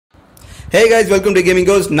Hey guys, welcome to Gaming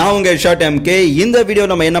Ghost. Now உங்க short MK. இந்த video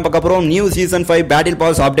நம்ம என்ன பார்க்க போறோம், new season 5 battle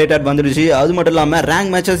pass updated வந்துருச்சு. அது மட்டும் இல்லாம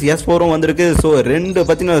ரேங்க் மேட்சஸ் S4 வந்திருக்கு. சோ ரெண்டு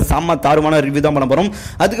பத்தின செம்ம தாறுமான ரிவ்யூ தான் பண்ண போறோம்.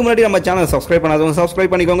 அதுக்கு முன்னாடி நம்ம சேனல் சப்ஸ்கிரைப் பண்ணாதவங்க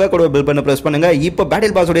சப்ஸ்கிரைப் பண்ணிக்கோங்க, கூட பெல் பட்டனை பிரஸ் பண்ணுங்க. இப்போ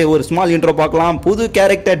பேட்டில் பாஸ் உடைய ஒரு ஸ்மால் இன்ட்ரோ பார்க்கலாம். புது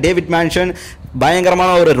கேரக்டர் டேவிட் மேன்ஷன்,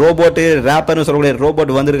 பயங்கரமான ஒரு ரோபோட் ரேப்பர்னு சொல்லக்கூடிய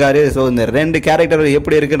ரோபோட் வந்திருக்காரு. ஸோ இந்த ரெண்டு கேரக்டர்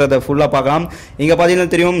எப்படி இருக்குன்றத ஃபுல்லாக பார்க்கலாம். இங்கே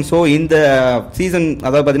பார்த்தீங்கன்னா தெரியும். ஸோ இந்த சீசன்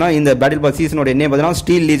அதாவது பார்த்தீங்கன்னா இந்த பேட்டில் பாஸ் சீசனோட நேம் பார்த்தீங்கன்னா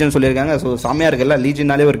ஸ்டீல் லீஜன் சொல்லியிருக்காங்க. ஸோ செம்மையாக இருக்குல்ல,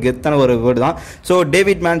 லீஜன்னாலே ஒரு கெத்தான ஒரு வேர்டு தான். So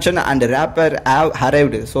David mansion and rapper have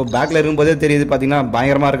arrived. So பேக்கில் இருக்கும்போதே தெரியுது பார்த்தீங்கன்னா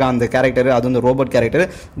பயங்கரமாக இருக்கான் அந்த கேரக்டர். அது வந்து ரோபோட் கேரக்டர்.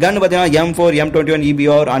 கன் பார்த்தீங்கன்னா M4 M21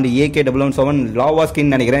 EBR and AK777 lava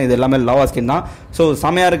skin நினைக்கிறேன். இது எல்லாமே லாவா ஸ்கின் தான். ஸோ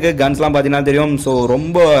செம்மையாக இருக்குது. கன்ஸ்லாம் பார்த்தீங்கன்னா தெரியும். ஸோ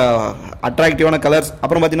ரொம்ப அட்ராக்டிவான கலர்ஸ்.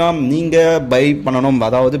 அப்புறம் பார்த்தீங்கன்னா நீங்கள் பை பண்ணணும்,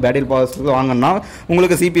 அதாவது பேட்டில் பாஸ் வாங்கினா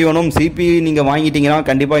உங்களுக்கு சிபி வேணும். சிபி நீங்கள் வாங்கிட்டீங்கன்னா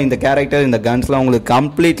கண்டிப்பாக இந்த கேரக்டர் இந்த கன்ஸ்லாம் உங்களுக்கு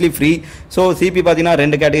கம்ப்ளீட்லி ஃப்ரீ. ஸோ சிபி பார்த்தீங்கன்னா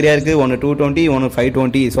ரெண்டு கேட்டகரியாக இருக்குது, ஒன்று 220 ஒன்று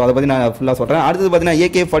 520. ஸோ அதை பற்றி நான் ஃபுல்லாக சொல்கிறேன். அடுத்தது பார்த்தீங்கன்னா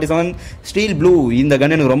AK47 ஸ்டீல் ப்ளூ. இந்த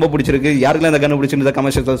கன் எனக்கு ரொம்ப பிடிச்சிருக்கு. யாருக்கெல்லாம் இந்த கன் பிடிச்சிருந்தா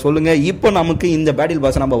கமர்ஷியல் சொல்லுங்கள். இப்போ நமக்கு இந்த பேட்டில்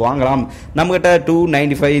பாஸ் நம்ம வாங்கலாம். நம்மகிட்ட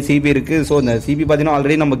 295 சிபி இருக்குது. ஸோ இந்த சிபி பார்த்தீங்கன்னா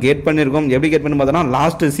ஆல்ரெடி நம்ம கெட் பண்ணியிருக்கோம். எப்படி கெட் பண்ணி பார்த்தோன்னா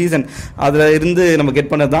லாஸ்ட் சீசன் அதில் இருந்து நம்ம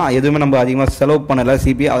கெட் பண்ணது தான். எதுவுமே நம்ம அதிகமாக செலவு பண்ணல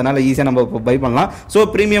சிபி, அதனால ஈஸியாக நம்ம பை பண்ணலாம். ஸோ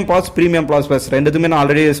ப்ரீமியம் பாஸ் ப்ளஸ் ரெண்டுத்துமே நான்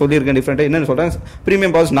ஆல்ரெடி சொல்லியிருக்கேன். டிஃப்ரெண்ட்டாக என்னென்னு சொல்கிறேன்.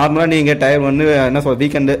 ப்ரீமியம் பாஸ் நார்மலாக நீங்கள் டயர் வந்து என்ன சொல்ல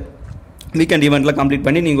வீக்கெண்ட் ஈவெண்ட்டில் கம்ப்ளீட்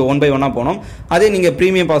பண்ணி நீங்கள் 1 by 1 போகணும். அதே நீங்கள்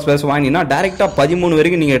ப்ரீமியம் பாஸ் வாங்கினீங்கன்னா டேரெக்டாக 13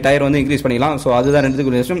 வரைக்கும் நீங்கள் டயர் வந்து இன்க்ரீஸ் பண்ணிக்கலாம். ஸோ அதுதான்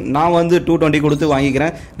ரெண்டுத்துக்கு விஷயம். நான் வந்து 220 கொடுத்து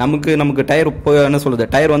வாங்கிக்கிறேன். நமக்கு டயர் என்ன சொல்லுது,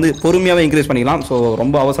 டயர் வந்து பொறுமையாகவே இன்க்ரீஸ் பண்ணிக்கலாம். ஸோ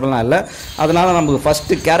ரொம்ப அவசரம்லாம் இல்லை. அதனால் நமக்கு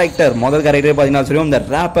ஃபஸ்ட்டு கேரக்டர் முதல் கேரக்டர் பார்த்தீங்கன்னா தெரியும். இந்த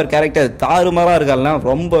ரேப்பர் கேரக்டர் தாறுமாறாக இருக்கலாம்.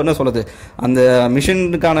 ரொம்ப என்ன சொல்லுது, அந்த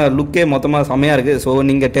மிஷினுக்கான லுக்கே மொத்தமாக செம்மையாக இருக்குது. ஸோ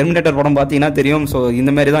நீங்கள் டெர்மினேட்டர் படம் பார்த்தீங்கன்னா தெரியும். ஸோ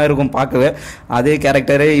இந்த மாதிரி தான் இருக்கும் பார்க்கவே. அதே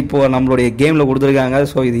கேரக்டரே இப்போது நம்மளுடைய கேமில் கொடுத்துருக்காங்க.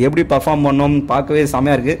 ஸோ இது எப்படி பர்ஃபார்ம் பண்ணோம் பார்க்கவே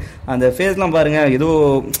செமையாக இருக்குது. அந்த ஃபேஸ்லாம் பாருங்கள், ஏதோ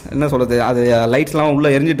என்ன சொல்கிறது, அது லைட்ஸ்லாம்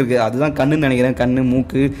உள்ளே எரிஞ்சிட்டு இருக்குது. அதுதான் கண்ணுன்னு நினைக்கிறேன், கண்ணு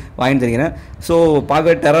மூக்கு வாங்கிட்டு தெரிகிறேன். ஸோ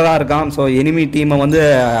பார்க்கவே டெரராக இருக்கான். ஸோ எனிமி டீமை வந்து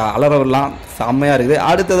அலற விடலாம். செம்மையாக இருக்குது.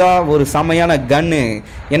 அடுத்ததாக ஒரு செம்மையான கன்னு.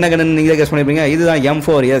 என்ன கன்னு நீங்கள் கெஸ் பண்ணியிருப்பீங்க? இதுதான்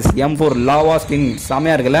M4. M4 lava skin.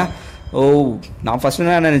 செம்மையாக இருக்குல்ல. ஓ, நான் ஃபஸ்ட்டு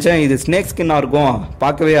என்ன நினச்சேன், இது ஸ்னேக் ஸ்கின்னாக இருக்கும்.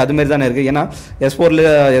 பார்க்கவே அதுமாரி தானே இருக்குது. ஏன்னா S4ல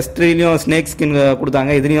S3லையும் ஸ்னேக் ஸ்கின்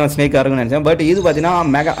கொடுத்தாங்க, இதுலேயும் ஸ்னேக்காக இருக்குன்னு நினச்சேன். பட் இது பார்த்தீங்கன்னா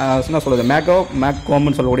என்ன சொல்கிறது,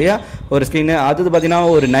 மேக்கோம்னு சொல்லக்கூடிய ஒரு ஸ்கின்னு. அடுத்து பார்த்தீங்கன்னா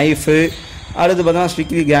ஒரு நைஃபு. அடுத்து பார்த்தீங்கன்னா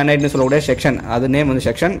ஸ்ட்ரிக்ட்லி கிரானைட்னு சொல்லக்கூடிய செக்ஷன். அது நேம் வந்து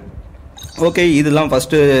செக்ஷன். ஓகே, இதெல்லாம்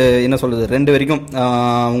ஃபஸ்ட்டு என்ன சொல்கிறது, 2 வரைக்கும்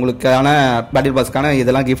உங்களுக்கான பேட்டில் பாஸ்க்கான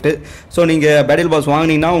இதெல்லாம் கிஃப்ட்டு. ஸோ நீங்கள் பேட்டில் பாஸ்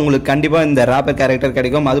வாங்கினீங்கன்னா உங்களுக்கு கண்டிப்பாக இந்த ரேப்பர் கேரக்டர்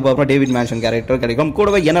கிடைக்கும். அதுக்கப்புறம் டேவிட் மேன்ஷன் கேரக்டர் கிடைக்கும்.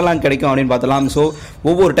 கூடவே என்னெல்லாம் கிடைக்கும் அப்படின்னு பார்த்தலாம். ஸோ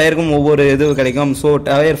ஒவ்வொரு டயருக்கும் ஒவ்வொரு இது கிடைக்கும். ஸோ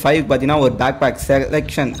டயர் 5 பார்த்தீங்கன்னா ஒரு பேக்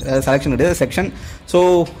செலெக்ஷன் கிடையாது, செக்ஷன். ஸோ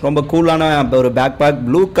ரொம்ப கூலான ஒரு பேக்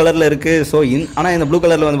ப்ளூ கலரில் இருக்குது. ஸோ ஆனால் இந்த ப்ளூ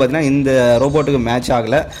கலரில் வந்து பார்த்தீங்கன்னா இந்த ரோபோட்டுக்கு மேட்ச்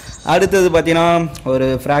ஆகலை. அடுத்தது பார்த்தீங்கன்னா ஒரு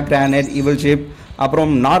ஃப்ராக் கிரானைட், இவல் ஷிப்,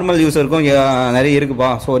 அப்புறம் நார்மல் யூஸருக்கும் நிறைய இருக்குப்பா.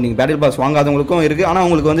 ஸோ நீங்கள் பேட்டில் பாஸ் வாங்காதவங்களுக்கும் இருக்குது. ஆனால்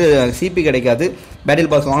உங்களுக்கு வந்து சிபி கிடைக்காது.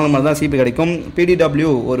 பேட்டில் பாஸ் வாங்கின மாதிரி தான் சிபி கிடைக்கும்.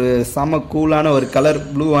 PDW ஒரு செம கூலான ஒரு கலர்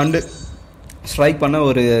ப்ளூ அண்டு ஸ்ட்ரைக் பண்ண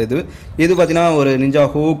ஒரு இது பார்த்தீங்கன்னா ஒரு நிஞ்சா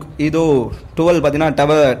ஹூக். இதோ 12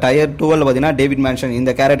 பார்த்தீங்கன்னா டயர் 12 பார்த்தீங்கன்னா டேவிட் மேன்ஷன்.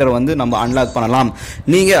 இந்த கேரக்டர் வந்து நம்ம அன்லாக் பண்ணலாம்.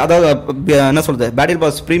 நீங்கள் அதாவது என்ன சொல்கிறது, பேட்டில்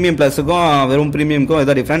பாஸ் ப்ரீமியம் ப்ளஸுக்கும் வெறும் ப்ரீமியமுக்கும்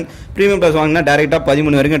எதாவது டிஃப்ரெண்ட். ப்ரீமியம் ப்ளஸ் வாங்கினா டேரெக்டாக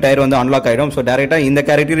 13 வரைக்கும் டயர் வந்து அன்லாக் ஆகிடும். ஸோ டேரெக்டாக இந்த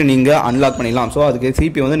கேரக்டர் நீங்கள் அன்லாக் பண்ணிடலாம். ஸோ அதுக்கு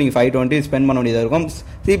சிபி வந்து நீங்கள் 520 ஸ்பெண்ட் பண்ண வேண்டியதாக இருக்கும்.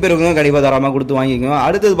 சிபி இருக்கவங்க கண்டிப்பாக தாராளமாக கொடுத்து வாங்கிக்கோங்க.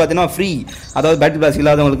 அடுத்தது பார்த்தீங்கன்னா ஃப்ரீ, அதாவது பேட்டில் பாஸ்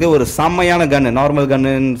இல்லாதவங்களுக்கு ஒரு செம்மையான கன்று. நார்மல்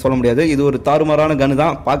கன்னுன்னு சொல்ல முடியாது, இது ஒரு தாறுமாறான கன்று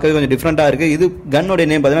தான். பார்க்கவே கொஞ்சம் டிஃப்ரெண்ட்டாக இருக்குது. இது கன்னோடைய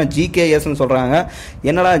நேம் பார்த்தீங்கன்னா GKSன்னு சொல்கிறாங்க.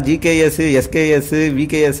 என்னடா GKS SKS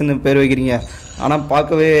VKSன்னு பேர் வைக்கிறீங்க? ஆனால்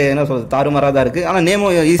பார்க்கவே என்ன சொல்கிறது, தாறுமாறாக தான் இருக்குது. ஆனால்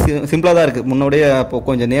நேமும் சிம்பிளாக தான் இருக்குது. முன்னோடைய இப்போ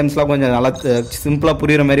கொஞ்சம் நேம்ஸ்லாம் கொஞ்சம் நல்லா சிம்பிளாக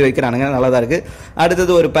புரிகிற மாதிரி வைக்கிறானுங்க, நல்லா தான் இருக்குது.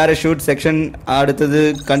 அடுத்தது ஒரு பேராஷூட் செக்ஷன். அடுத்தது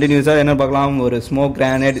கண்டினியூஸாக என்ன பார்க்கலாம், ஒரு ஸ்மோக்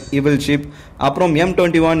கிரானைட், இவில் ஷிப், அப்புறம்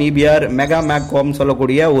M21 EBR மேக்கோம்னு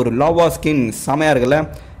சொல்லக்கூடிய ஒரு லாவா ஸ்கின். செமையாக இருக்குல்ல.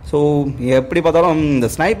 ஸோ எப்படி பார்த்தாலும் இந்த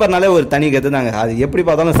ஸ்னைப்பர்னாலே ஒரு தனி கற்று தாங்க. அது எப்படி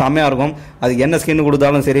பார்த்தாலும் செம்மையாக இருக்கும். அது என்ன ஸ்கின்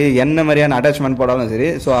கொடுத்தாலும் சரி, என்ன மாதிரியான அட்டாச்மெண்ட் போட்டாலும் சரி,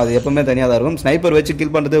 ஸோ அது எப்பவுமே தனியாக தான் இருக்கும். ஸ்னைப்பர் வச்சு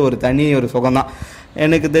கில் பண்ணுறது ஒரு தனி ஒரு சுகம் தான்.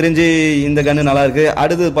 எனக்கு தெரிஞ்சு இந்த கன்று நல்லாயிருக்கு.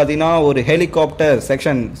 அடுத்தது பார்த்தீங்கன்னா ஒரு ஹெலிகாப்டர்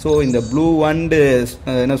செக்ஷன். ஸோ இந்த ப்ளூ அண்டு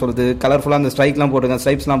என்ன சொல்கிறது, கலர்ஃபுல்லாக அந்த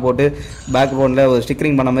ஸ்ட்ரைப்ஸ்லாம் போட்டு பேக் போனில் ஒரு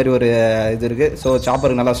ஸ்டிக்கரிங் பண்ண மாதிரி ஒரு இது இருக்குது. ஸோ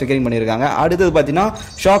சாப்பருக்கு நல்லா ஸ்டிக்கரிங் பண்ணியிருக்காங்க. அடுத்தது பார்த்தீங்கன்னா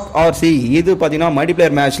ஷாக் RC. இது பார்த்தீங்கன்னா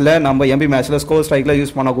மல்டிபிளேயர் மேட்ச்சில் நம்ம MP மேட்ச்சில் ஸ்கோர் ஸ்ட்ரைக்கில்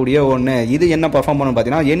யூஸ் பண்ணக்கூடிய ஒன்று. இது என்ன பர்ஃபார்ம் பண்ணணும்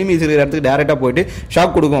பார்த்தீங்கன்னா, எனிமீஸ் இருக்கிற இடத்துக்கு டேரெக்டாக போயிட்டு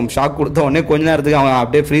ஷாக் கொடுக்கும். ஷாக் கொடுத்த உடனே கொஞ்ச நேரத்துக்கு அவன்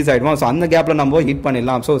அப்படியே ஃப்ரீஸ் ஆகிடுவான். ஸோ அந்த கேப்பில் நம்ம ஹிட்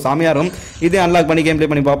பண்ணிடலாம். ஸோ செமையாக இருக்கும். இது அன்லாக் பண்ணி கேம்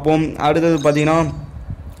ப்ளே பண்ணி பார்ப்போம். அடுத்தது பார்த்தீங்கன்னா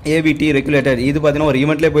ஏபிடி ரெகுலேட்டட் இது பார்த்தீங்கன்னா ஒரு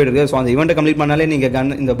ஈவெண்ட்லேயே போயிருக்கு. ஸோ அந்த ஈவெண்ட்டை கம்ப்ளீட் பண்ணாலே நீங்கள்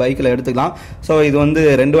கன் இந்த பைக்கில் எடுத்துக்கலாம். ஸோ இது வந்து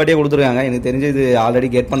 2 வாட்டியே கொடுத்துருக்காங்க. எனக்கு தெரிஞ்சு இது ஆல்ரெடி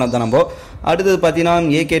கெட் பண்ணது தான் நம்ம. அடுத்தது பார்த்தீங்கன்னா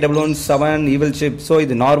AK-7 ஈவில் சிப். ஸோ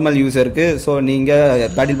இது நார்மல் யூஸருக்கு. ஸோ நீங்கள்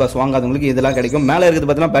பேட்டில் பாஸ் வாங்காதவங்களுக்கு இதெல்லாம் கிடைக்கும். மேலே இருக்குது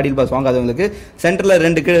பார்த்தீங்கன்னா பேட்டில் பாஸ் வாங்காதவங்களுக்கு. சென்டரில்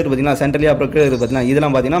 2 கீழே இருக்குது பார்த்தீங்கன்னா, சென்ட்ரலி அப்புறம் கீழே இருக்குது பார்த்தீங்கன்னா,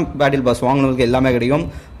 இதெல்லாம் பார்த்தீங்கன்னா பேட்டில் பாஸ் வாங்கினவங்களுக்கு எல்லாமே கிடைக்கும்.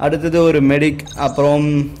 அடுத்தது ஒரு மெடிக், அப்புறம்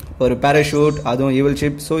ஒரு பேராஷூட், அதுவும் ஈவில்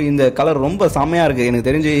ஷிப். ஸோ இந்த கலர் ரொம்ப செம்மையாக இருக்குது. எனக்கு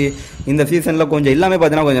தெரிஞ்சு இந்த சீசனில் கொஞ்சம் எல்லாமே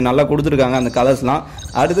பார்த்தீங்கன்னா கொஞ்சம் நல்லா கொடுத்துருக்காங்க அந்த கலர்ஸ்லாம்.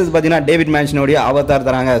 அடுத்தது பார்த்தீங்கன்னா டேவிட் மேன்ஷனோடைய அவதார்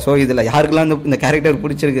தராங்க. ஸோ இதில் யாருக்கெல்லாம் இந்த கேரக்டர்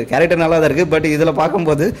பிடிச்சிருக்கு, கேரக்டர் நல்லா தான் இருக்குது. பட் இதில்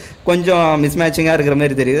பார்க்கும்போது கொஞ்சம் மிஸ்மேட்சிங்காக இருக்கிற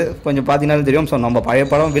மாதிரி தெரியுது. கொஞ்சம் பார்த்தீங்கன்னாலும் தெரியும். ஸோ நம்ம பழைய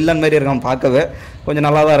படம் வில்லன் மாதிரி இருக்கான், பார்க்கவே கொஞ்சம்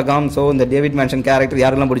நல்லா தான் இருக்கான். ஸோ இந்த டேவிட் மேன்ஷன் கேரக்டர்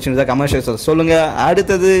யாரெல்லாம் பிடிச்சிருந்தா கமர்ஷியல்ஸ் சொல்லுங்கள்.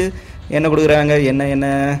 அடுத்தது என்ன கொடுக்குறாங்க,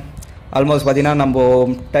 என்ன ஆல்மோஸ்ட் பார்த்தீங்கன்னா நம்ம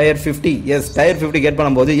டயர் 50 டயர் 50 கெட்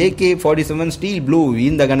பண்ணும்போது AK-47 ஸ்டீல் ப்ளூ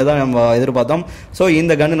இந்த கன்று தான் நம்ம எதிர்பார்த்தோம். ஸோ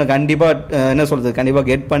இந்த கன்று நான் கண்டிப்பாக என்ன சொல்கிறது, கண்டிப்பாக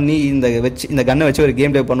கெட் பண்ணி இந்த கன்னை வச்சு ஒரு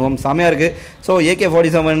கேம் ப்ளே பண்ணுவோம். செமையாக இருக்குது. ஸோ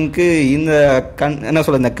AK-47க்கு இந்த என்ன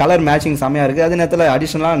சொல்கிறது, இந்த கலர் மேட்சிங் செமையாக இருக்குது. அதே நேரத்தில்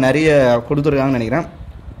அடிஷ்னலாக நிறைய கொடுத்துருக்காங்கன்னு நினைக்கிறேன்.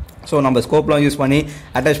 ஸோ நம்ம ஸ்கோப்லாம் யூஸ் பண்ணி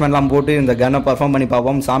அட்டாச்மெண்ட்லாம் போட்டு இந்த கன்னை பர்ஃபார்ம் பண்ணி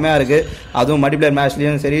பார்ப்போம். செமையாக இருக்குது. அதுவும் மல்டிப்ளேயர்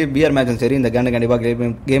மேட்ச்லேயும் சரி, பிஆர் மேட்சும் சரி, இந்த கன்னை கண்டிப்பாக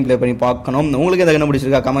கேம் ப்ளே பண்ணி பார்க்கணும். உங்களுக்கு இந்த கன்னை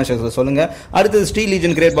பிடிச்சிருக்கா கமெண்ட் செக்ஷனில் சொல்லுங்கள். அடுத்தது ஸ்டீல்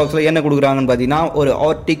லீஜன் கிரேட் பாக்ஸில் என்ன கொடுக்குறாங்கன்னு பார்த்தீங்கன்னா ஒரு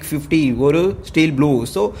ஆர்டிக் 50 ஒரு ஸ்டீல் ப்ளூ.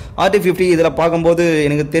 ஸோ ஆர்டிக் 50 இதில் பார்க்கும்போது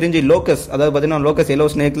எனக்கு தெரிஞ்சு லோக்கஸ், அதாவது பார்த்தீங்கன்னா லோக்கஸ் எல்லோ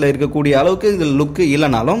ஸ்னேக்கில் இருக்கக்கூடிய அளவுக்கு இது லுக்கு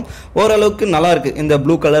இல்லைனாலும் ஓரளவுக்கு நல்லா இருக்குது. இந்த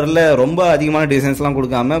ப்ளூ கலரில் ரொம்ப அதிகமான டிசைன்ஸ்லாம்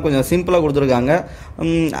கொடுக்காம கொஞ்சம் சிம்பிளாக கொடுத்துருக்காங்க.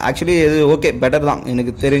 ஆக்சுவலி இது ஓகே, பெட்டர் தான்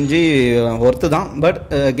எனக்கு தெரிஞ்சு, ஒர்த்து தான். பட்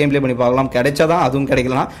கேம் ப்ளே பண்ணி பார்க்கலாம். கிடைச்சாதான், அதுவும்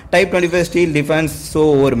கிடைக்கலாம். Type 25 steel defence. ஸோ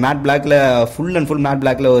ஒரு மேட் பிளாக்ல ஃபுல் அண்ட் ஃபுல் மேட்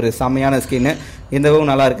பிளாக்ல ஒரு செம்மையான ஸ்கின்னு, இந்தவும்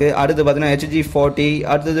நல்லா இருக்கு. அடுத்து பார்த்தீங்கன்னா HG40,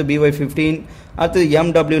 அடுத்தது BY-15, அடுத்தது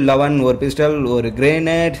MW-11 ஒரு பிஸ்டல், ஒரு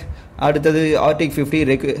கிரேனேட், அடுத்தது ஆர்டிக் 50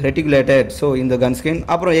 ரெட்டிகுலேட்டட். ஸோ இந்த கன் ஸ்கின்,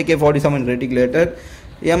 அப்புறம் AK-47 ரெட்டிகுலேட்டட்,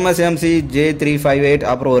 MSMC J358,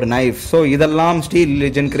 அப்புறம் ஒரு நைஃப். ஸோ இதெல்லாம் ஸ்டீல்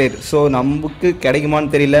லெஜெண்ட் கிரேட். ஸோ நமக்கு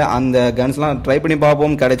கிடைக்குமான்னு தெரியல. அந்த கன்ஸ்லாம் ட்ரை பண்ணி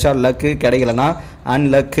பார்ப்போம். கிடைச்சா லக்கு, கிடைக்கலனா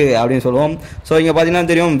அன்லக்கு அப்படின்னு சொல்லுவோம். ஸோ இங்கே பார்த்தீங்கன்னா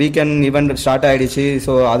தெரியும் வீக்கெண்ட் ஈவெண்ட் ஸ்டார்ட் ஆகிடுச்சு.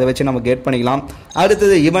 ஸோ அதை வச்சு நம்ம கெட் பண்ணிக்கலாம்.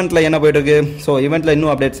 அடுத்தது ஈவெண்ட்டில் என்ன போயிட்டுருக்கு, ஸோ ஈவெண்ட்டில்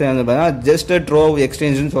இன்னும் அப்டேட்ஸ் பார்த்தீங்கன்னா ஜஸ்ட் ட்ரோவ்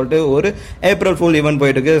எக்ஸ்டென்ஷன் சொல்லிட்டு ஒரு ஏப்ரல் ஃபுல் ஈவெண்ட்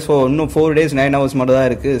போயிட்டுருக்கு. ஸோ இன்னும் 4 days 9 hours மட்டும் தான்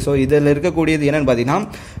இருக்குது. ஸோ இதில் இருக்கக்கூடியது என்னென்னு பார்த்தீங்கன்னா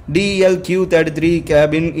DLQ-33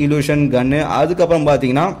 கேபின் இலூஷன் கன்னு, அதுக்கப்புறம்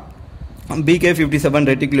பார்த்தீங்கன்னா BK-57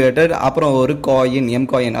 ரெட்டிகுலேட்டட், அப்புறம் ஒரு காயின்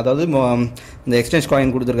M-காயின், அதாவது இந்த எக்ஸ்சேஞ்ச்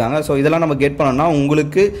காயின் கொடுத்துருக்காங்க. ஸோ இதெல்லாம் நம்ம கெட் பண்ணோம்னா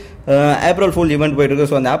உங்களுக்கு ஏப்ரல் ஃபுல் ஈவெண்ட் போயிட்டுருக்கு.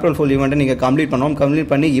 ஸோ அந்த ஏப்ரல் ஃபுல் ஈவெண்ட்டை நீங்கள்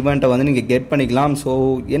கம்ப்ளீட் பண்ணி ஈவெண்ட்டை வந்து நீங்கள் கெட் பண்ணிக்கலாம். ஸோ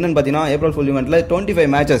என்னென்னு பார்த்தீங்கன்னா ஏப்ரல் ஃபுல் ஈவெண்ட்டில் 25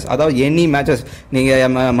 மேட்சஸ், அதாவது எனி மேட்சஸ்,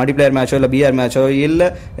 நீங்கள் மல்டிப்ளேயர் மேட்சோ இல்லை பிஆர் மேட்சோ இல்லை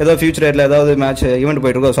ஏதோ ஃபியூச்சர் ரேட்டில் ஏதாவது மேட்ச் ஈவெண்ட்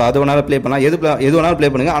போயிட்டுருக்கோம். ஸோ அது வேணாலும் ப்ளே பண்ணலாம். எது வேணாலும்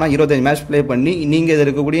ப்ளே பண்ணுங்கள். ஆனால் 25 மேட்ச் ப்ளே பண்ணி நீங்கள் இதில்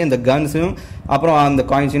இருக்கக்கூடிய இந்த கன்ஸும் அப்புறம் அந்த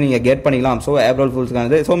காயின்ஸையும் நீங்கள் கெட் பண்ணிக்கலாம். So April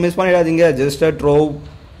ஃபுல்ஸ்க்கானது. ஸோ மிஸ் பண்ணிடாதீங்க. Just drove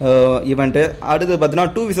event. அடுத்து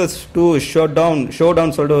பார்த்தீங்கன்னா 2 vs 2 ஷோ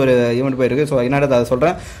டவுன் சொல்லிட்டு ஒரு ஈவெண்ட் போயிருக்கு. ஸோ என்னடா அதை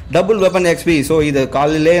சொல்கிறேன், டபுள் வெப்பன் XP. ஸோ இது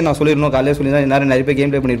காலையிலே நான் சொல்லியிருந்தோம், காலையிலே சொல்லியிருந்தேன். எல்லாரும் நிறைய பேர்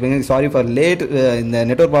கேம் ப்ளே பண்ணியிருப்பீங்க. சாரி ஃபார் லேட், இந்த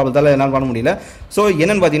நெட்வொர்க் ப்ராப்ளத்தால் என்னால் பண்ண முடியல. ஸோ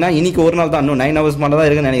என்னென்னு பார்த்தீங்கன்னா இன்றைக்கி ஒரு நாள் தான், இன்னும் 9 hours மட்டும் தான்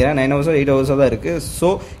இருக்குன்னு நினைக்கிறேன். 9 hours 8 hours தான் இருக்குது. ஸோ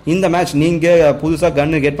இந்த மேட்ச் நீங்கள் புதுசாக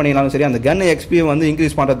கன்று கெட் பண்ணிங்கனாலும் சரி, அந்த கன்று XP வந்து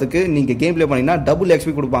இன்க்ரீஸ் பண்ணுறதுக்கு நீங்கள் கேம் ப்ளே பண்ணிங்கன்னா டபுள்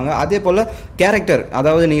XP கொடுப்பாங்க. அதே போல் கேரக்டர்,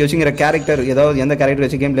 அதாவது நீங்கள் வச்சுக்கிற கேரக்டர், ஏதாவது எந்த கேரக்டர்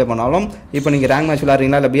வச்சு கேம் ப்ளே பண்ணாலும், இப்போ நீங்கள் ரேங்க் மேட்ச்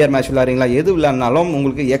விளாட்றீங்களா இல்லை பிஆர் மேட்ச் விளாட்றீங்களா, எது விளையாடினாலும்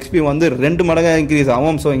உங்களுக்கு XP வந்து 2 மடங்கு இன்க்ரீஸ்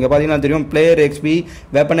ஆகும். ஸோ இங்கே பார்த்தீங்கன்னா தெரியும் பிளேயர் XP,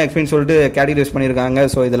 வெப்பன் XPன்னு சொல்லிட்டு கேட்டகரைஸ் பண்ணியிருக்காங்க.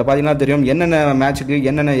 ஸோ இதில் பார்த்தீங்கன்னா தெரியும் என்னென்ன மேட்ச்சுக்கு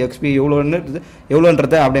என்னென்ன XP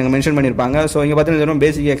எவ்வளோன்றதை அப்படி அங்கே மென்ஷன் பண்ணியிருப்பாங்க. ஸோ இங்கே பார்த்தீங்கன்னா தெரியும்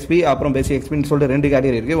பேசிக் XP, அப்புறம் பேசிக் XPன்னு சொல்லிட்டு 2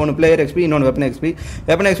 கேட்டகரி இருக்குது. ஒன்று பிளேயர் XP, இன்னொன்று வெப்பன் XP.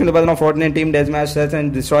 வெப்பன் XP பார்த்தீங்கன்னா Fortnite, team death match, search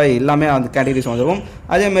and destroy எல்லாமே அந்த கேட்டகரிஸ் வந்துடும்.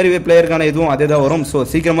 அதேமாதிரி பிளேயருக்கான இதுவும் அதே தான் வரும். ஸோ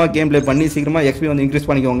சீக்கிரமாக கேம் ப்ளே பண்ணி சீக்கிரமாக XP வந்து இன்க்ரீஸ்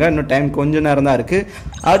பண்ணிக்கோங்க. இன்னும் டைம் கொஞ்சம் நேரம் தான் இருக்குது.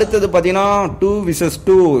 அடுத்தது பார்த்தீங்கன்னா 2 vs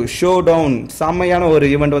 2 ஷோ டவுன், செம்மையான ஒரு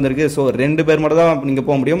ஈவெண்ட் வந்திருக்கு. ஸோ 2 பேர் மட்டும் தான் நீங்கள்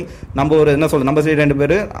போக முடியும். நம்ம ஒரு என்ன சொல்கிறது, நம்ம சைடு 2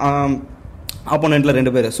 பேர், ஆப்போனண்ட்டில்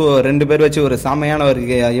 2 பேர். ஸோ 2 பேர் வச்சு ஒரு செமையான ஒரு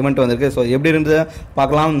ஈவெண்ட் வந்திருக்கு. ஸோ எப்படி இருந்து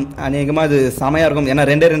பார்க்கலாம். அநேகமாக இது செமையாக இருக்கும். ஏன்னா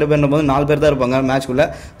 2 பேர் போது 4 பேர் தான் இருப்பாங்க மேட்ச்குள்ளே.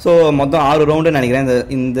 ஸோ மொத்தம் 6 ரவுண்டு நினைக்கிறேன்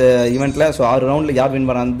இந்த ஈவெண்ட்டில். ஸோ 6 ரவுண்டில் யார் வின்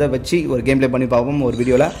பண்ணாத வச்சு ஒரு கேம் ப்ளே பண்ணி பார்ப்போம் ஒரு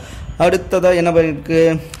வீடியோவில். அடுத்ததாக என்ன பண்ணிருக்கு,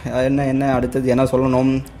 என்ன அடுத்தது என்ன சொல்லணும்,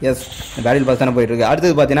 பேட்டில் பாஸ் தானே போயிட்டுருக்கு.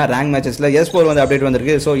 அடுத்தது பார்த்தீங்கன்னா ரேங்க் மேட்சஸில் S4 வந்து அப்டேட்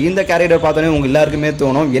வந்திருக்கு. ஸோ இந்த கேரக்டர் பார்த்தோன்னே உங்கள் எல்லாருக்குமே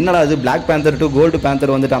தோணும், என்னடா அது Black Panther to Gold Panther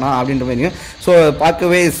வந்துட்டானா அப்படின்ற மாதிரி. ஸோ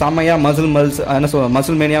பார்க்கவே செம்மையாக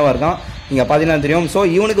மசில் மேனியாவாக இருக்கான். இங்கே பார்த்தீங்கன்னா தெரியும். ஸோ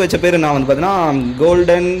இவனுக்கு வச்ச பேர் நான் வந்து பார்த்தீங்கன்னா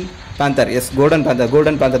golden panther, S golden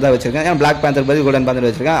panther தான் வச்சிருக்கேன். ஏன்னா பிளாக் பேந்தர் பதில் கோல்டன் பேந்தர்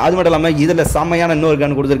வச்சிருக்கேன். அது மட்டும் இல்லாமல் இதில் செம்மையான இன்னொரு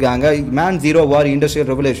கன் கொடுத்துருக்காங்க, மேன் ஜீரோ வார்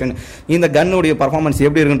இண்டஸ்ட்ரியல் ரெவல்யூஷன். இந்த கன்னுடைய பர்ஃபார்மன்ஸ்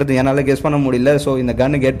எப்படி இருக்குன்றது என்னால் கெஸ் பண்ண முடியல. ஸோ இந்த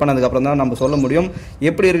கன்னு கெட் பண்ணதுக்கப்புறம் தான் நம்ம சொல்ல முடியும்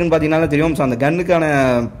எப்படி இருக்குன்னு பார்த்தீங்கன்னா தெரியும். ஸோ அந்த கன்னுக்கான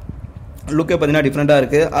லுக்கே பார்த்தீங்கன்னா டிஃப்ரெண்ட்டாக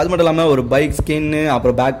இருக்குது. அது மட்டும் இல்லாமல் ஒரு பைக் ஸ்கின்னு,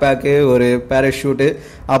 அப்புறம் பேக் பேக்கு, ஒரு பேராஷூட்டு,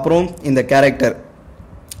 அப்புறம் இந்த கேரக்டர்.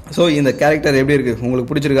 ஸோ இந்த கேரக்டர் எப்படி இருக்குது, உங்களுக்கு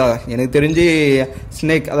பிடிச்சிருக்கா? எனக்கு தெரிஞ்சு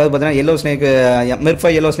ஸ்னேக், அதாவது பார்த்தீங்கன்னா எல்லோ ஸ்னேக்,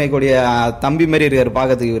 மெர்ஃபை எல்லோ ஸ்னேக்கோடைய தம்பி மாதிரி இருக்கார்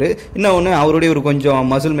பார்க்கறதுக்கு. இவர் இன்னொன்று அவருடைய ஒரு கொஞ்சம்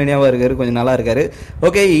மசில் மேனியாவாக இருக்கார், கொஞ்சம் நல்லா இருக்காரு.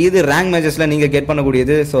 ஓகே, இது ரேங்க் மேட்சஸில் நீங்கள் கெட்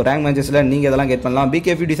பண்ணக்கூடியது. ஸோ ரேங்க் மேட்சஸில் நீங்கள் இதெல்லாம் கெட் பண்ணலாம்.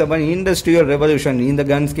 BK57 இண்டஸ்ட்ரியல் ரெவல்யூஷன் இந்த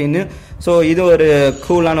கன் ஸ்கின்னு. ஸோ இது ஒரு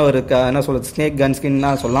கூலான ஒரு என்ன சொல்கிறது, ஸ்னேக் கன்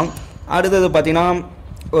ஸ்கின்னா சொல்லலாம். அடுத்தது பார்த்தீங்கன்னா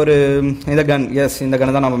ஒரு இந்த கன், எஸ் இந்த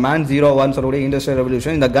கன் தான் நம்ம மேன் 01 சொல்லக்கூடிய இண்டஸ்ட்ரியல்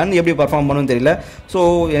ரெவல்யூஷன். இந்த கன் எப்படி பர்ஃபார்ம் பண்ணணும்னு தெரியல. ஸோ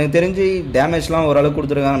எனக்கு தெரிஞ்சு டேமேஜ்லாம் ஓரளவுக்கு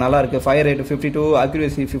கொடுத்துருக்காங்க, நல்லா இருக்குது. Fire rate 52,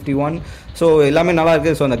 accuracy 51. ஸோ எல்லாமே நல்லா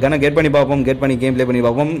இருக்குது. ஸோ அந்த கன்னை கெட் பண்ணி பார்ப்போம், கெட் பண்ணி கேம் ப்ளே பண்ணி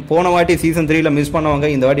பார்ப்போம். போன வாட்டி சீசன் 3ல் மிஸ் பண்ணவங்க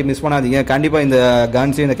இந்த வாட்டி மிஸ் பண்ணாதீங்க. கண்டிப்பாக இந்த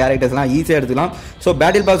கன்ஸு இந்த கேரக்டர்ஸ்லாம் ஈஸியாக எடுத்துக்கலாம். ஸோ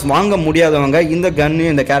பேட்டில் பாஸ் வாங்க முடியாதவங்க இந்த கன்னு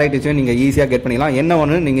இந்த கேரக்டர்ஸையும் நீங்கள் ஈஸியாக கெட் பண்ணிக்கலாம். என்ன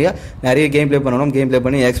ஒன்று, நீங்கள் நிறைய கேம் ப்ளே பண்ணணும், கேம் ப்ளே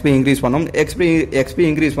பண்ணி எக்ஸ்பி இன்க்ரீஸ் பண்ணணும். எக்ஸ்பி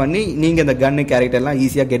இன்க்ரீஸ் பண்ணி நீங்கள் இந்த கன்னு கேரக்டர்லாம்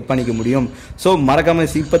ஈஸியாக கெட் பண்ணிக்க முடியும். ஸோ மறக்காம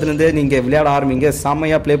இப்பத்திலிருந்து நீங்க விளையாட ஆரம்பிங்க,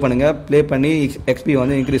 செம்மையா ப்ளே பண்ணுங்க, ப்ளே பண்ணி எக்ஸ்பி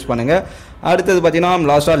வந்து இன்க்ரீஸ் பண்ணுங்க. அடுத்தது பார்த்தீங்கன்னா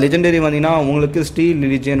லாஸ்ட்டாக லெஜெண்டரி வந்தீங்கன்னா உங்களுக்கு ஸ்டீல்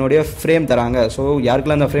லிஜியனுடைய ஃப்ரேம் தராங்க. ஸோ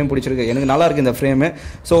யாருக்கெல்லாம் இந்த ஃப்ரேம் பிடிச்சிருக்கு, எனக்கு நல்லா இருக்குது இந்த ஃப்ரேமு.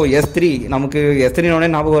 ஸோ S3 நமக்கு S3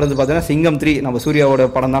 ஞாபகம் வருது பார்த்தீங்கன்னா சிங்கம் 3 நம்ம சூர்யாவோட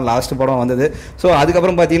படம் தான் லாஸ்ட் படம் வந்தது. ஸோ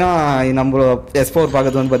அதுக்கப்புறம் பார்த்தீங்கன்னா நம்ம S4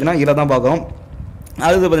 பார்க்கறது வந்து பார்த்தீங்கன்னா இதில் தான் பார்க்குறோம்.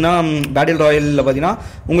 அடுத்து பார்த்தீங்கன்னா பேட்டில் ராயலில் பார்த்தீங்கன்னா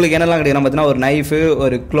உங்களுக்கு என்னெல்லாம் கிடைக்கும் பார்த்தீங்கன்னா ஒரு நைஃபு,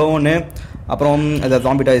 ஒரு க்ளோனு, அப்புறம் அந்த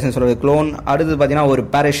ஜாம்பி டாய்ஸ்னு சொல்கிற க்ளோன். அடுத்தது பார்த்தீங்கன்னா ஒரு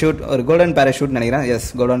பேராஷூட், ஒரு கோல்டன் பேராஷூட் நினைக்கிறேன், எஸ்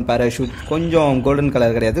கோல்டன் பேராஷூட், கொஞ்சம் கோல்டன்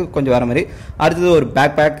கலர் கிடையாது, கொஞ்சம் வேறு மாதிரி. அடுத்தது ஒரு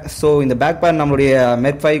பேக் பேக். ஸோ இந்த பேக் பேக் நம்மளுடைய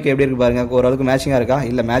மெர்ஃபைக்கு எப்படி இருக்கு பாருங்கள், ஓரளவுக்கு மேட்சிங்காக இருக்கா,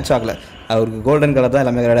 இல்லை மேட்ச் ஆகலை, அவருக்கு கோல்டன் கலர் தான்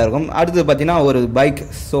எல்லாமே கரெக்டாக இருக்கும். அடுத்து பார்த்தீங்கன்னா ஒரு பைக்,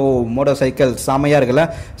 ஸோ மோட்டார் சைக்கிள் செம்மையாக இருக்குல்ல.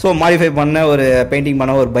 ஸோ மாடிஃபை பண்ண ஒரு பெயிண்டிங்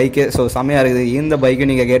பண்ண ஒரு பைக்கு, ஸோ செம்மையாக இருக்குது. இந்த பைக்கு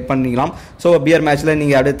நீங்கள் கெட் பண்ணிக்கலாம். ஸோ பியர் மேட்ச்சில்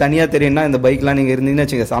நீங்கள் அப்படியே தனியாக தெரியும்னா இந்த பைக்லாம் நீங்கள் இருந்தீங்கன்னு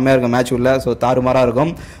வச்சுக்க செம்மையாக இருக்கும் மேட்ச் உள்ள. ஸோ தாறுமாறாக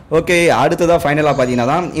இருக்கும். ஓகே, அடுத்ததாக ஃபைனலாக பார்த்தீங்கன்னா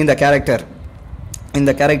தான் இந்த கேரக்டர்.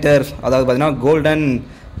 இந்த கேரக்டர் அதாவது பார்த்தீங்கன்னா கோல்டன்,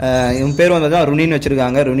 இவன் பேர் வந்து தான் ருனின்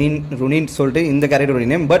வச்சுருக்காங்க, ருனின் சொல்லிட்டு இந்த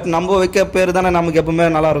கேரக்டர் நேம். பட் நம்ம வைக்க பேர் தானே நமக்கு எப்பவுமே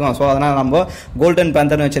நல்லா இருக்கும். ஸோ அதனால் நம்ம கோல்டன்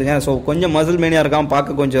பேந்தர்னு வச்சுருக்கேன். ஸோ கொஞ்சம் மசில் மேனியாக இருக்கான்,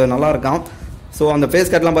 பார்க்க கொஞ்சம் நல்லா இருக்கான். ஸோ அந்த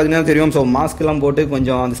ஃபேஸ் கட்லாம் பார்த்தீங்கன்னா தெரியும். ஸோ மாஸ்க்லாம் போட்டு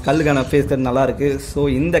கொஞ்சம் அந்த ஸ்கல்லுக்கான ஃபேஸ் கட் நல்லா இருக்குது. ஸோ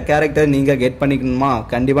இந்த கேரக்டர் நீங்கள் கெட் பண்ணிக்கணுமா,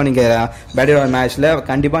 கண்டிப்பாக நீங்கள் பேட்டில் ராயல் மேட்ச்சில்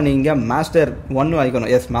கண்டிப்பாக நீங்கள் மாஸ்டர் 1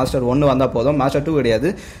 வாங்கிக்கணும். எஸ் மாஸ்டர் 1 வந்தால் போதும், மாஸ்டர் 2 கிடையாது.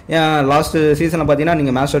 லாஸ்ட் சீசனில் பார்த்தீங்கன்னா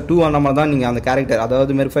நீங்கள் மாஸ்டர் 2 வந்த மாதிரி தான் நீங்கள் அந்த கேரக்டர்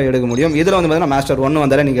அதாவது மெர்ஃபை எடுக்க முடியும். இதில் வந்து பார்த்தீங்கன்னா மாஸ்டர் 1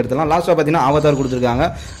 வந்தாலே நீங்கள் எடுத்துலாம். லாஸ்ட்டாக பார்த்தீங்கன்னா அவதார் கொடுத்துருக்காங்க.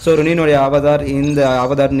 ஸோ ருனினுடைய அவதார், இந்த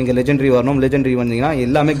அவதார் நீங்கள் லெஜெண்டரி வரணும், லெஜெண்டரி வந்தீங்கன்னா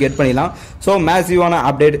எல்லாமே கெட் பண்ணிடலாம். ஸோ மேசிவான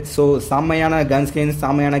அப்டேட், ஸோ செம்மையான கன் ஸ்கின்,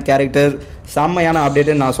 செம்மையான கேரக்டர், செம்மையான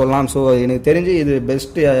அப்டேட்டுன்னு நான் சொல்லலாம். ஸோ எனக்கு தெரிஞ்சு இது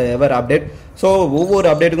பெஸ்ட் எவர் அப்டேட். ஸோ ஒவ்வொரு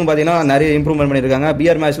அப்டேட்டுக்கும் பார்த்தீங்கன்னா நிறைய இம்ப்ரூவ்மெண்ட் பண்ணியிருக்காங்க.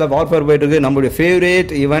 பிஆர் மேட்ச்சில் வார்ஃபேர் போயிட்டு இருக்குது, நம்மளுடைய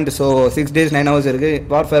favourite event. So 6 days 9 hours இருக்குது.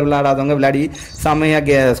 வார்ஃபேர் விளையாடாதவங்க விளையாடி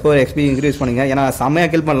செம்மையாக ஸ்கோர் எக்ஸ்பி இன்க்ரீஸ் பண்ணுங்க. ஏன்னா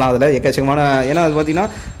செம்மையாக கில் பண்ணலாம் அதில் எக்கச்சக்கமான. ஏன்னா அது பார்த்தீங்கன்னா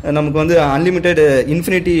நமக்கு வந்து அன்லிமிட்டெட்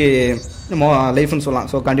இன்ஃபினிட்டி லைஃப்னு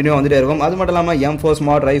சொல்லலாம். ஸோ கண்டினியூ வந்துட்டே இருக்கும். அது மட்டும் இல்லாமல் M4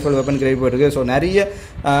 smart rifle weapon create போயிருக்கு. ஸோ நிறைய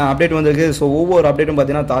அப்டேட் வந்துருக்கு. ஸோ ஒவ்வொரு அப்டேட்டும்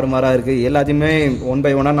பார்த்தீங்கன்னா தாறுமாறாக இருக்குது. எல்லாத்தையுமே 1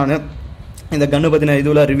 by 1 நான் இந்த கன்று பற்றின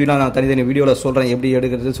இதுவில் ரிவ்யூலாம் நான் தனித்தனி வீடியோவில் சொல்கிறேன் எப்படி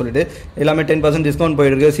எடுக்கிறது சொல்லிட்டு. எல்லாமே 10% டிஸ்கவுண்ட்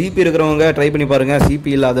போயிருக்கு. சிபி இருக்கிறவங்க ட்ரை பண்ணி பாருங்கள்,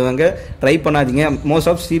 சிபி இல்லாதவங்க ட்ரை பண்ணாதீங்க.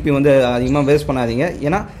 மோஸ்ட் ஆஃப் சிபி வந்து அதிகமாக வேஸ்ட் பண்ணாதீங்க.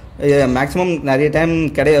 ஏன்னா மேக்ஸிமம் நிறைய டைம்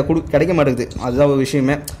கிடைக்க மாட்டேங்குது, அதுதான் ஒரு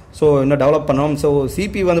விஷயமே. ஸோ இன்னும் டெவலப் பண்ணோம். ஸோ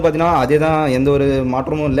சிபி வந்து பார்த்தீங்கன்னா அதே தான், எந்த ஒரு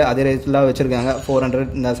மாற்றமும் இல்லை, அதே ரேட்டில் வச்சுருக்காங்க. 400,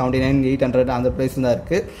 இந்த 79, 800 அந்த ப்ரைஸ் தான்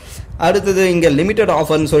இருக்குது. அடுத்தது இங்கே லிமிட்டட்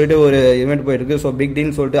ஆஃபர்னு சொல்லிட்டு ஒரு ஈவெண்ட் போயிருக்கு. ஸோ பிக்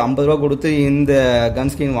டீல் சொல்லிட்டு 50 ரூபா கொடுத்து இந்த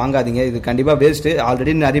கன் ஸ்கின் வாங்காதீங்க, இது கண்டிப்பாக வேஸ்ட்டு.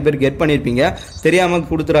 ஆல்ரெடி நிறைய பேர் கெட் பண்ணியிருப்பீங்க, தெரியாமல்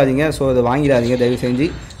கொடுத்துடாதீங்க. ஸோ அதை வாங்கிடாதீங்க தயவு செஞ்சு.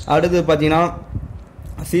 அடுத்து பார்த்தீங்கன்னா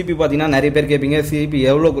சிபி பார்த்தீங்கன்னா நிறைய பேர் கேட்பீங்க, சிபி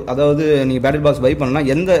எவ்வளோ, அதாவது நீங்கள் பேட்டில் பாஸ் பை பண்ணலாம்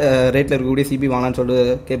எந்த ரேட்டில் இருக்கக்கூடிய சிபி வாங்கலாம்னு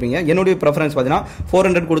சொல்லிட்டு கேட்பீங்க. என்னுடைய ப்ரிஃபரன்ஸ் பார்த்தீங்கன்னா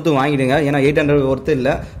 400 கொடுத்து வாங்கிடுங்க. ஏன்னா 800 ஒர்த்து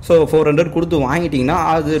இல்லை. ஸோ 400 கொடுத்து வாங்கிட்டீங்கன்னா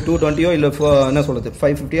அது 220 இல்லை என்ன சொல்கிறது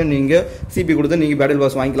 550 நீங்கள் சிபி கொடுத்து நீங்கள் பேட்டில்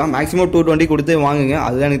பாஸ் வாங்கிக்கலாம். மேக்ஸிமம் 220 கொடுத்து வாங்குங்க,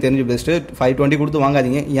 அதுதான் எனக்கு தெரிஞ்சு பெஸ்ட்டு. 520 கொடுத்து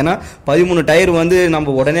வாங்காதீங்க. ஏன்னா 13 டயர் வந்து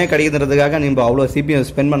நம்ம உடனே கிடைக்கிறதுக்காக நீங்கள் அவ்வளோ சிபி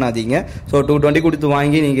ஸ்பெண்ட் பண்ணாதீங்க. ஸோ 220 கொடுத்து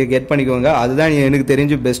வாங்கி நீங்கள் கெட் பண்ணிக்கோங்க, அதுதான் எனக்கு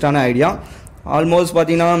தெரிஞ்சு பெஸ்ட்டான ஐடியா. ஆல்மோஸ்ட்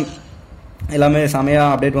பார்த்தீங்கன்னா எல்லாமே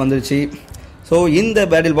செமையாக அப்டேட் வந்துருச்சு. ஸோ இந்த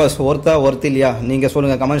பேட்டில் பாஸ் ஒர்த்து இல்லையா நீங்கள்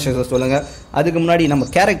சொல்லுங்கள், கமெண்ட் செக்ஷன் சொல்லுங்கள். அதுக்கு முன்னாடி நம்ம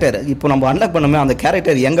கேரக்டர் இப்போ நம்ம அன்லாக் பண்ணோமே, அந்த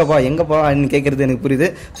கேரக்டர் எங்கேப்பான்னு கேட்குறது எனக்கு புரியுது.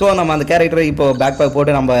 ஸோ நம்ம அந்த கேரக்டரை இப்போ பேக் பேக்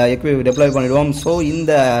போட்டு நம்ம எக்வி டெப்ளாய் பண்ணிவிடுவோம். ஸோ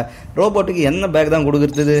இந்த ரோபோட்டுக்கு என்ன பேக் தான்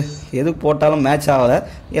கொடுக்குறது, எது போட்டாலும் மேட்ச் ஆகலை.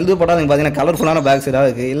 எது போட்டாலும் பார்த்தீங்கன்னா கலர்ஃபுல்லான பேக்ஸ் ஏதாவது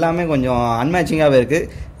இருக்குது, எல்லாமே கொஞ்சம் அன்மேட்சிங்காகவே இருக்குது.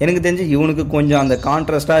 எனக்கு தெரிஞ்சு இவனுக்கு கொஞ்சம் அந்த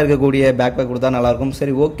கான்ட்ராஸ்ட்டாக இருக்கக்கூடிய பேக் பேக் கொடுத்தா நல்லாயிருக்கும்.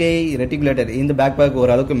 சரி ஓகே, ரெட்டிகுலேட்டர் இந்த பேக் பேக்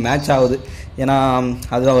ஓரளவுக்கு மேட்ச் ஆகுது, ஏன்னா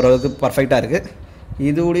அது ஓரளவுக்கு பர்ஃபெக்டாக இருக்குது.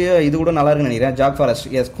 இது கூட நல்லா இருக்குன்னு நினைக்கிறேன். ஜாக் ஃபாரஸ்ட்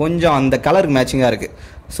எஸ், கொஞ்சம் அந்த கலருக்கு மேட்சிங்காக இருக்குது.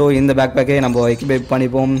 ஸோ இந்த பேக் பேக்கே நம்ம எக்யூபேட்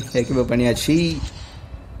பண்ணிப்போம். எக்யூபேட் பண்ணியாச்சு,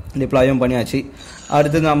 டிப்ளாயும் பண்ணியாச்சு.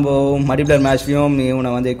 அடுத்து நம்ம மல்டிப்ளேயர் மேட்ச்லையும்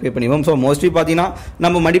இவனை வந்து எக்யூபேட் பண்ணிப்போம். ஸோ மோஸ்ட்லி பார்த்தீங்கன்னா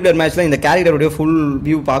நம்ம மல்டிப்ளேயர் மேட்ச்சில் இந்த கேரக்டருடைய ஃபுல்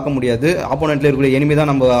வியூ பார்க்க முடியாது, ஆப்போனண்ட்டில் இருக்கக்கூடிய எனிமி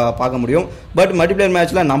தான் நம்ம பார்க்க முடியும். பட் மல்டிப்ளேயர்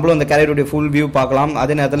மேட்ச்சில் நம்மளும் அந்த கேரக்டருடைய ஃபுல் வியூ பார்க்கலாம்.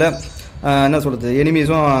 அதே நேரத்தில் என்ன சொல்கிறது,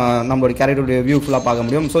 எனிமீஸும் நம்மளோட கேரக்டருடைய வியூ ஃபுல்லாக பார்க்க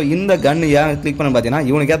முடியும். ஸோ இந்த கன்று ஏன் கிளிக் பண்ண பார்த்தீங்கன்னா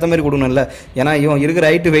இவனுக்கு ஏற்ற மாதிரி கொடுக்கணும்ல, ஏன்னா இவன் இருக்கிற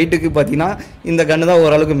ஹைட்டு வெயிட்டுக்கு பார்த்தீங்கன்னா இந்த கன்று தான்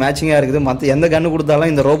ஓரளவுக்கு மேட்சிங்காக இருக்குது. மற்ற எந்த கன்று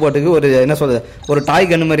கொடுத்தாலும் இந்த ரோபோட்டுக்கு ஒரு என்ன சொல்கிறது, ஒரு டாய்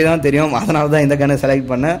கன்று மாதிரி தான் தெரியும். அதனால தான் இந்த கன்று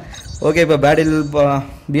செலக்ட் பண்ணேன். ஓகே, இப்போ பேட்டில்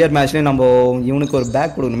பியர் மேட்ச்லேயும் நம்ம இவனுக்கு ஒரு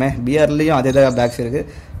பேக் கொடுக்கணுமே. பியர்லேயும் அதே தான் பேக்ஸ் இருக்குது.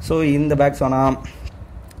 ஸோ இந்த பேக்ஸ் வேணாம்,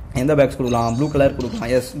 எந்த பேக்ஸ் கொடுக்கலாம், ப்ளூ கலர் கொடுக்கலாம்.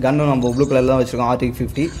 எஸ், கன்னும் நம்ம ப்ளூ கலர் தான் வச்சுருக்கோம், RTX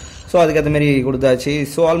 50. ஸோ அதுக்கேற்ற மாதிரி கொடுத்தாச்சு.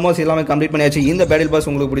 ஸோ ஆல்மோஸ்ட் எல்லாமே கம்ப்ளீட் பண்ணியாச்சு. இந்த பேட்டில் பாஸ்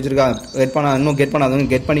உங்களுக்கு பிடிச்சிருக்கா, இன்னும் கெட்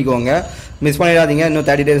பண்ணாதவங்க கெட் பண்ணிக்கோங்க, மிஸ் பண்ணிடாதீங்க. இன்னும்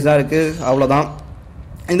 30 days தான் இருக்குது, அவ்வளோதான்.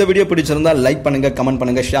 இந்த வீடியோ பிடிச்சிருந்தால் லைக் பண்ணுங்கள், கமெண்ட்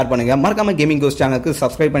பண்ணுங்கள், ஷேர் பண்ணுங்கள். மறக்காம கேமிங் கோஸ்ட் சேனலுக்கு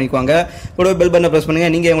சப்ஸ்கிரைப் பண்ணிக்கோங்க. கூட பெல் பட்டனை ப்ரெஸ்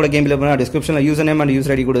பண்ணுங்கள். நீங்கள் உங்களோட கேம் பிளே பண்ணால் டிஸ்கிரிப்ஷனில் user name and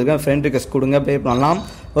user ID கொடுங்க, ஃப்ரெண்ட் ரிக்வெஸ்ட் கொடுங்க, பே பண்ணலாம்.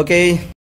 ஓகே.